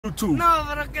YouTube. No,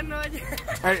 pero que no.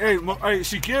 Hey,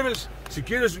 si quieres,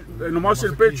 nomás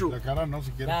el pecho. La cara no, si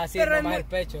quieres. Ah, sí, Pero nomás el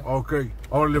pecho. Ok,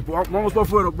 ahora vamos para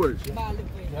afuera, pues. Vale,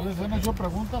 pues. ¿Ya les han hecho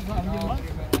preguntas a alguien más?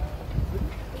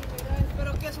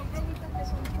 Pero que son preguntas que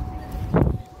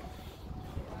son.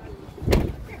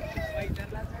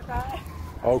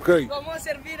 Ok, ¿Cómo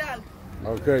hacer viral?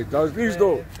 ok, ¿estás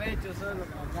listo? El pecho solo,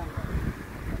 papá.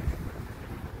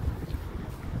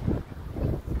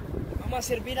 Vamos a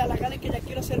hacer viral, hágale que ya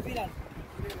quiero hacer viral.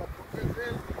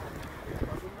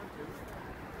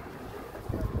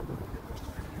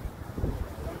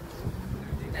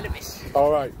 Dale, pues.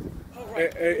 All right.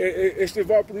 Este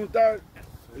va a preguntar,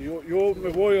 yo me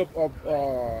voy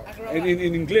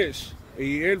en inglés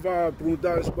y él va a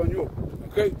preguntar español.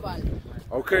 Ok, Vale.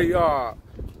 ok,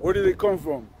 where did they come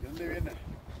from? ¿De dónde viene?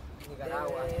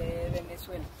 Nicaragua.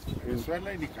 Venezuela.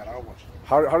 Venezuela y Nicaragua.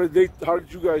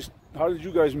 How did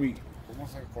you guys meet? ¿Cómo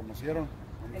se conocieron?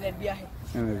 En el viaje.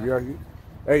 En el viaje.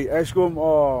 Hey, ask them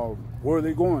where are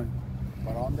they going?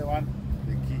 ¿Para dónde van?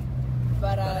 De aquí.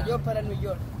 Para New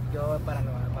York. Yo para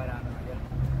Nueva York.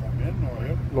 También Nueva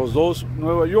York. Los dos,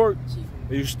 Nueva York. Sí.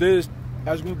 Y ustedes,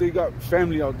 ask them if they got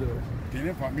family out there.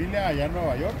 ¿Tienen familia allá en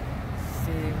Nueva York?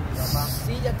 Sí, mi papá.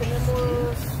 Sí, ya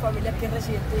tenemos familia que es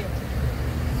residente de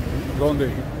aquí. ¿Dónde?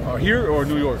 Here or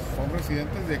New York? ¿Son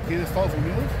residentes de aquí de Estados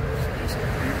Unidos?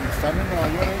 ¿Y están en Nueva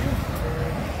York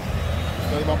ellos?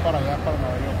 Ustedes van para allá, para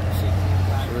Nueva York.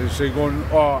 So they say going,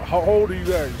 how old are you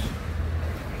guys?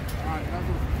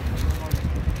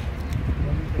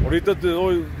 Ahorita te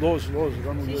doy dos.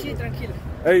 Sí, tranquilo.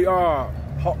 Hey,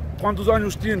 ¿cuántos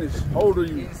años tienes? How old are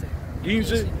you?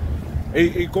 15.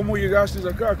 ¿Y cómo llegaste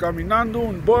acá? ¿Caminando?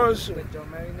 ¿Un bus? Pues yo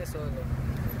me vine solo.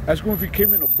 Ask him if he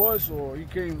came in a bus or he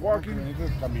came walking.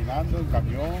 Caminando, en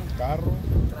camión, carro.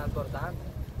 Transportando.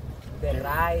 De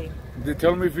RAI. They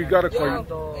tell me if he got a car.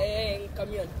 Yo- En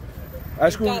camión.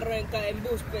 Ask En him, carro, en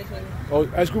bus, pues.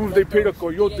 ask him if they paid a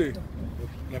coyote. Directo.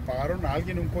 ¿Le pagaron a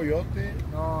alguien un coyote?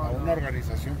 No, ¿A una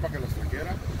organización para que los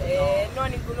trajera? No,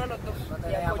 ninguno de los dos. No Y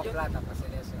teníamos apoyó- plata para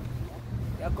hacer eso.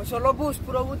 y apoyó solo bus,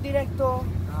 puro bus directo.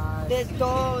 Ah, De sí.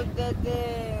 todo,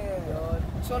 desde.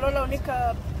 Solo la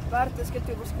única parte es que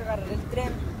tuvimos que agarrar el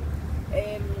tren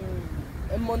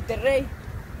en Monterrey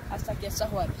hasta aquí hasta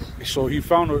Juárez. So he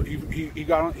found he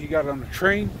got on a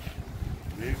train.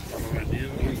 Sí, para venir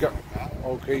He got, para acá.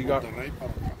 okay, Monterrey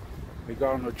para acá. he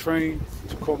got on a train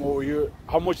to come over here.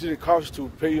 How much did it cost to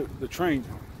pay the train?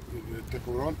 ¿Te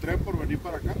cobraron tren por venir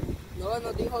para acá? No,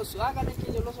 nos dijo, háganle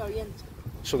que yo los aviento.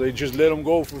 So they just let him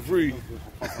go for free.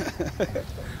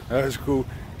 That's cool.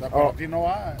 ¿Para ti no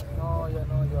va? No, yo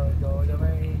no, yo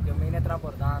me vine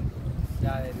transportando.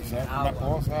 Ya de O sea, Nicaragua. una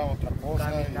cosa, otra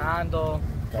cosa. Caminando.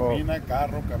 Camina en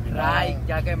carro, camina. RAI,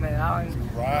 ya que me daban.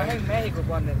 RAI. Más en México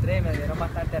cuando entré me dieron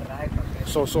bastante RAI. Porque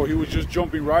So he was just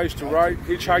jumping rides to ride,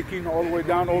 hitchhiking all the way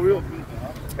down over here.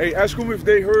 Hey, ask them if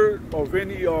they heard of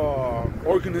any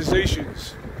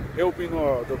organizations helping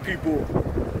the people.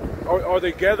 Are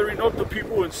they gathering up the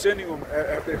people and sending them?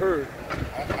 Have they heard?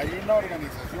 Hay una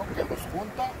organización que los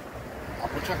junta a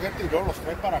mucha gente y luego los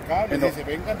trae para acá. Les dice,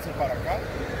 vénganse para acá.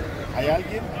 ¿Hay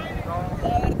alguien?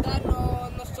 La verdad no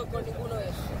nos tocó ninguno de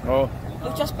esos. No.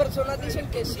 Muchas personas dicen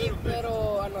que sí,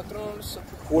 pero a nosotros no nos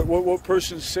tocó. What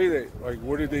persons say that? Like,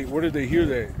 where did they hear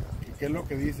that? ¿Y qué es lo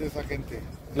que dice esa gente?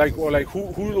 Like, or like, who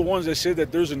are the ones that said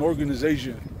that there's an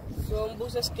organization? Son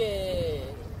buses que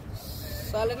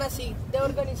salen así de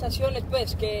organizaciones,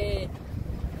 pues, que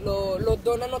los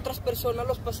donan otras personas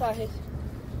los pasajes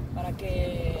para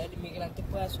que el inmigrante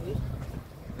pueda subir.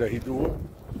 That he do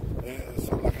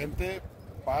it? La gente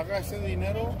paga ese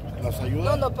dinero, las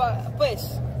ayuda. No paga,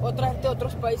 pues, otra gente de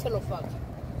otros países lo paga,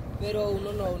 pero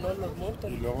uno los monta.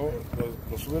 Y luego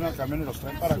los suben al camión y los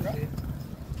traen para acá.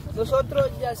 Nosotros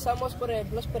ya estamos, por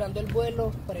ejemplo, esperando el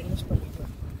vuelo para irnos para Nicaragua.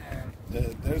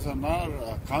 There's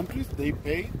another countries, they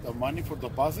pay the money for the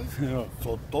buses. Yeah.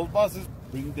 So those buses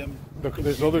bring them.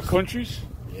 There's other countries?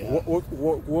 Yeah.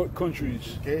 What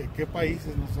countries? ¿Qué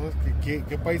países, no sabes,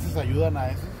 qué países ayudan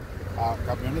a esos? A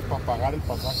camiones para pagar el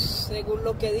pasaje. Según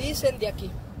lo que dicen de aquí,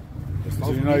 The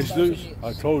United Estados States? Unidos.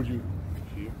 I told you.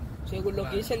 Sí, según lo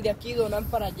que dicen de aquí, donan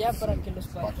para allá para que los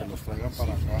para que paguen. los traigan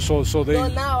para acá. So they.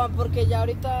 Donaban porque ya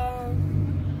ahorita,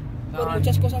 por No,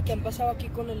 muchas cosas que han pasado aquí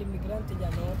con el inmigrante, ya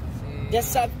no. Ya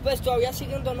está, pues todavía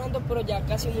siguen donando, pero ya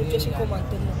casi muchos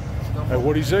psicomantes no.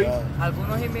 What do you say?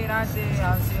 Algunos inmigrantes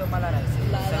han sido mal agradecidos.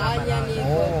 La esa es la dañan y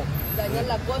palabra. pues, dañan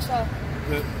la cosa.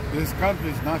 This country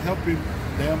is not helping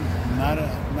them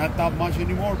not that much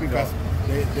anymore because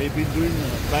they've been doing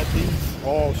bad things.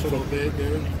 Oh, so So they're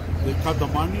They cut the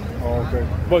money. Oh,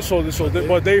 okay.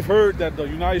 But they've heard that the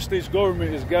United States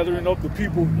government is gathering up the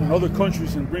people in other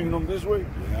countries and bringing them this way.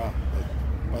 Yeah,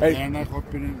 but Hey. they're not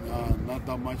helping, not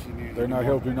that much in it. They're not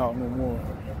helping out no more.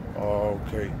 Oh,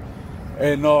 okay.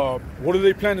 And what do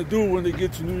they plan to do when they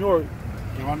get to New York?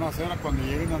 ¿Qué van a hacer cuando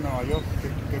lleguen a Nueva York?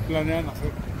 ¿Qué planean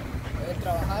hacer?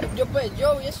 Trabajar. Yo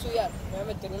voy a estudiar. Me voy a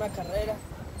meter en una carrera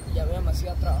y ya me voy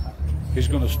a trabajar. He's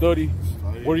gonna study.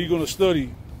 What are you gonna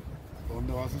study?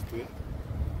 ¿Dónde vas a estudiar?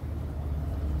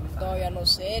 Todavía no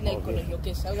sé, en el colegio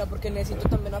que salga, porque necesito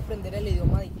también aprender el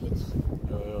idioma de inglés.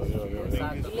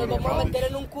 Exacto. Y nos vamos a meter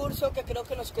en un curso que creo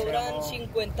que nos cobran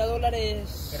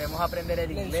 $50. Queremos aprender el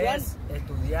mensual. inglés,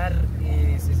 estudiar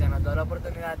y si se nos da la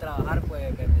oportunidad de trabajar,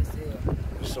 pues bendecido.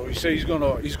 So he said he's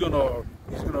gonna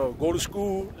go to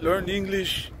school, learn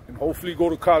English, and hopefully go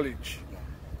to college.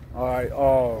 All right.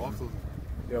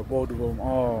 Yeah, both of them.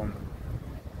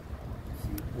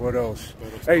 What else?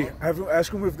 Hey,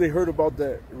 ask them if they heard about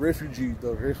that refugee,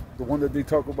 the one that they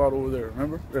talk about over there.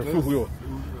 Remember? Refugio.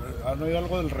 ¿Han oído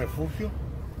algo del refugio?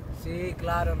 Sí,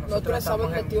 claro. Nosotros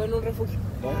estamos metidos en un refugio.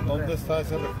 ¿Dónde está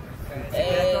ese refugio?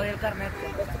 Le doy el carnet.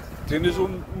 ¿Tienes all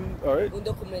right? Un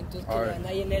documento que All right. dan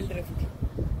ahí en el refugio.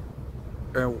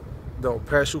 And the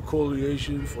Paso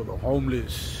Coalition for the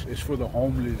homeless. It's for the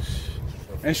homeless.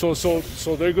 And so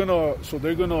they're gonna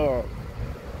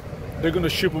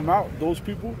ship them out. Those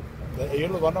people.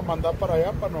 ¿Ellos los van a mandar para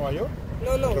allá, para Nueva York?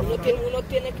 No, uno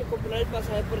tiene que comprar el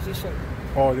pasaje por sí solo.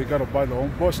 Oh, they gotta buy their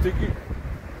own bus ticket.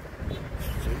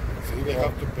 Sí, they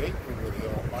have to pay with their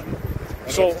own money.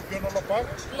 ¿El So- refugio no lo paga?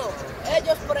 No,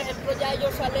 ellos, por ejemplo,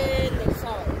 ellos salen el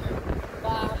sábado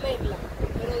para Maryland,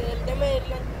 pero de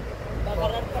Maryland va a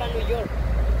agarrar para New York.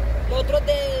 Nosotros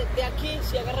de aquí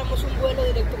sí agarramos un vuelo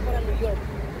directo para New York.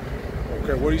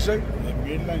 Okay, what do you say? En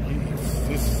Maryland,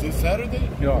 this Saturday,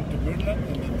 Yeah. to Maryland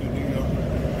and then to New York.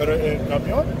 ¿Pero en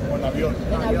camión o en avión?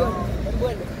 En avión, en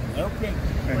vuelo. Airplane.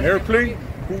 An airplane?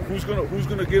 Who's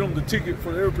gonna get them the ticket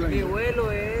for the Mi airplane?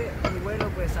 vuelo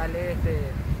pues sale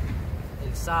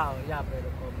el sábado ya, pero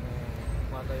como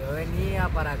cuando yo venía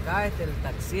para acá, el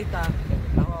taxista que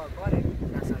me trajo a Juárez,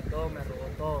 me asaltó, me robó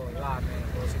todo, ya, me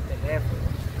dejó sin teléfono,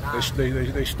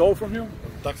 nada. They stole from him?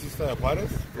 El taxista de Juárez.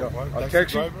 Yeah, Juárez, a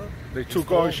taxi? driver. They He took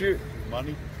stole all shit?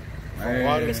 Money.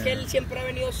 Man. Es que él siempre ha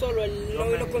venido solo, él no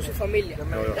vino con su familia.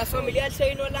 La familia él se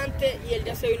vino adelante y él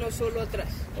ya se vino solo atrás.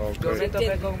 Yo me Okay.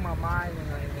 topé con mamá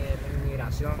en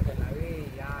inmigración, que la vi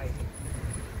y ya.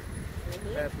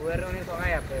 Me pude reunir con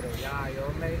ella, pero ya,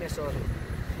 yo me vine solo.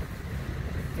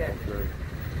 ¿Entiendes?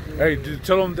 Hey, just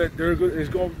tell them that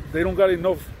they don't got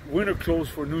enough winter clothes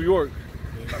for New York.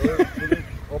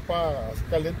 Ropa así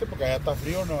caliente porque allá está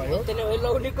frío en Nueva York. Es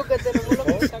lo único que tenemos lo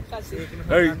que saca así. Sí, que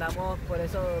nosotros Hey. andamos por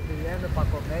eso viviendo, para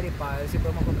comer y para ver si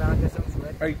podemos comprar antes un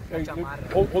suéter, Hey, una chamarra.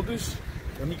 hold this.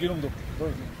 Let me get them the.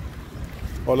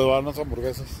 O les dan las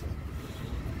hamburguesas.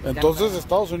 Entonces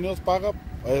Estados Unidos paga,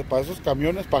 para esos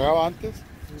camiones pagaba antes,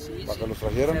 Sí, para sí. que los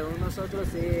trajeran. Según nosotros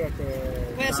sí,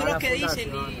 Pues eso es daba lo la que dicen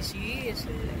fundación. y sí,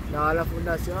 Daba las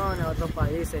fundaciones a otros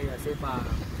países y así para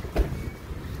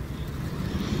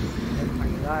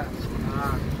ayudar.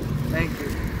 Thank you.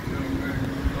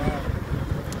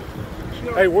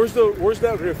 Hey, where's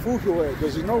that refugio at?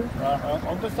 Does he know?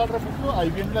 ¿Dónde está el refugio? Ahí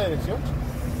viene la dirección.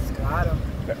 Claro.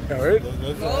 A ver.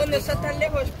 no está tan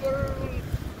lejos, es por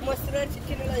mostrar si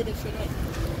tiene la dirección ahí.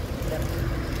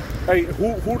 Hey,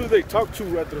 who do they talk to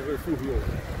at the refugio?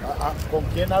 ¿Con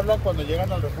quién hablan cuando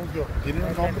llegan al refugio? ¿Tienen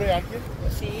un nombre alguien?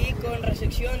 Sí, con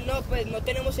recepción, no, pues no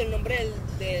tenemos el nombre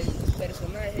del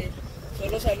personaje,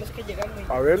 solo sabemos que llegamos.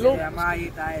 A verlo. Se llama ahí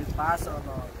está el Paso,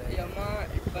 ¿no? Se llama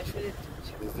el Paso de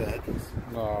Desde address.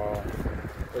 No,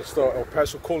 it's the El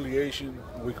Paso Coalition.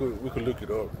 We could look it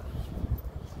up.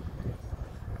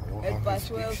 El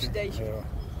Paso Station. Yeah,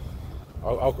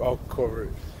 I'll cover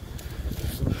it.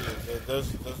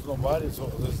 There's nobody, so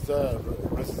there's the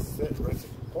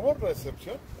 ¿cómo?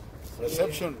 Recepción?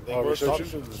 Reception. They were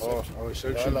Reception? reception.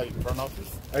 Reception. Yeah, like front office.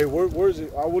 Hey, where is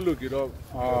it? I will look it up.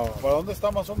 ¿Para dónde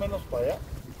está más o menos? ¿Para allá?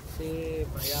 Sí,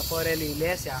 por allá por la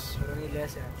iglesia, por una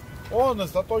iglesia. Oh, donde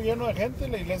está todo lleno de gente,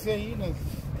 la iglesia ahí.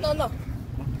 No,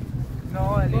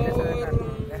 No, la iglesia de Carlos,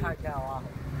 es acá abajo.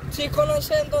 sí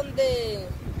conocen donde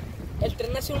el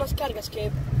tren hace unas cargas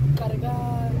que carga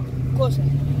cosas.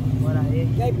 Por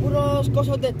ahí. Y hay puros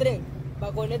cosas de tren,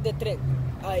 vagones de tren.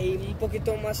 Ahí un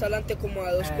poquito más adelante, como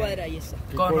a 2 cuadras, ahí está.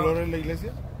 ¿Qué color es la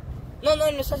iglesia? No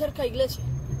está cerca de la iglesia.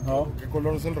 No. ¿Qué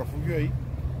color es el refugio ahí?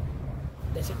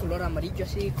 De ese color amarillo,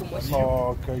 así como ese.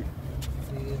 Oh, okay.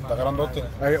 Sí, Está grandote.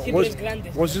 Hey, Siempre es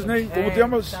grande. what's his name? ¿Cómo te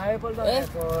llamas? ¿Sabes por dónde? ¿Eh?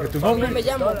 Por ¿Tu ¿Cómo nombre? me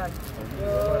llamo? Por Yo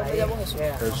me ahí. llamo Jesús.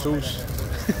 Jesús.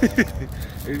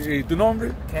 ¿Y tu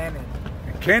nombre? Kenneth.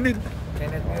 Kenneth?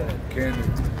 Kenneth Mueller.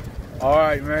 Kenneth. All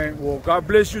right, man. Well, God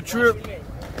bless your trip.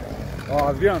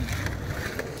 Adrián.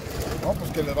 No,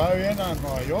 pues que le vaya bien a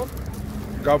Nueva York.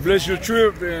 God bless your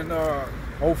trip, and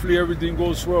hopefully everything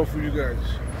goes well for you guys.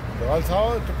 ¿Te vas el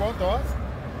sábado? ¿Tú cuándo te vas?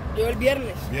 Yo el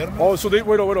viernes. Viernes. Oh, so they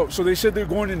wait up. So they said they're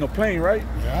going in the plane, right?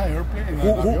 Yeah, airplane. En el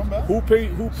Who avión, ¿verdad? who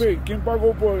paid? ¿Quién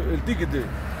pagó por el ticket?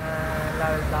 La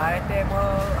verdad,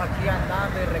 hemos aquí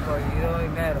andando y recogido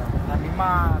dinero. La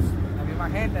misma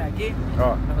gente de aquí.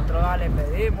 Ah. Nosotros les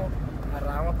pedimos,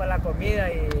 agarramos para la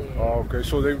comida y... Oh, okay.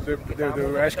 So they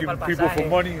were asking people for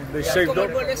money, and they saved Como el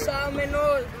up. vuelo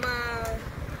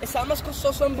estaba más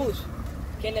costoso en bus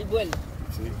que en el vuelo.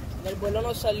 Sí. En el vuelo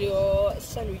nos salió a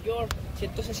New York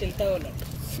 $160.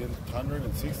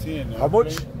 160 and How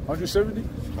much? 170?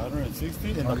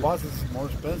 160 and the bus is more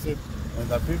expensive and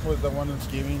the people is the one that's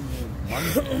giving you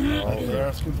money. They're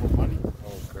asking for money.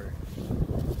 Okay.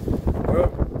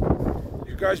 Well,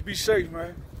 you guys be safe,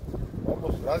 man.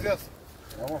 Vamos, gracias.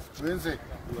 Vamos, cuídense.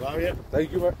 Va bien.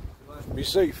 Thank you, man. Be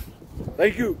safe.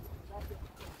 Thank you.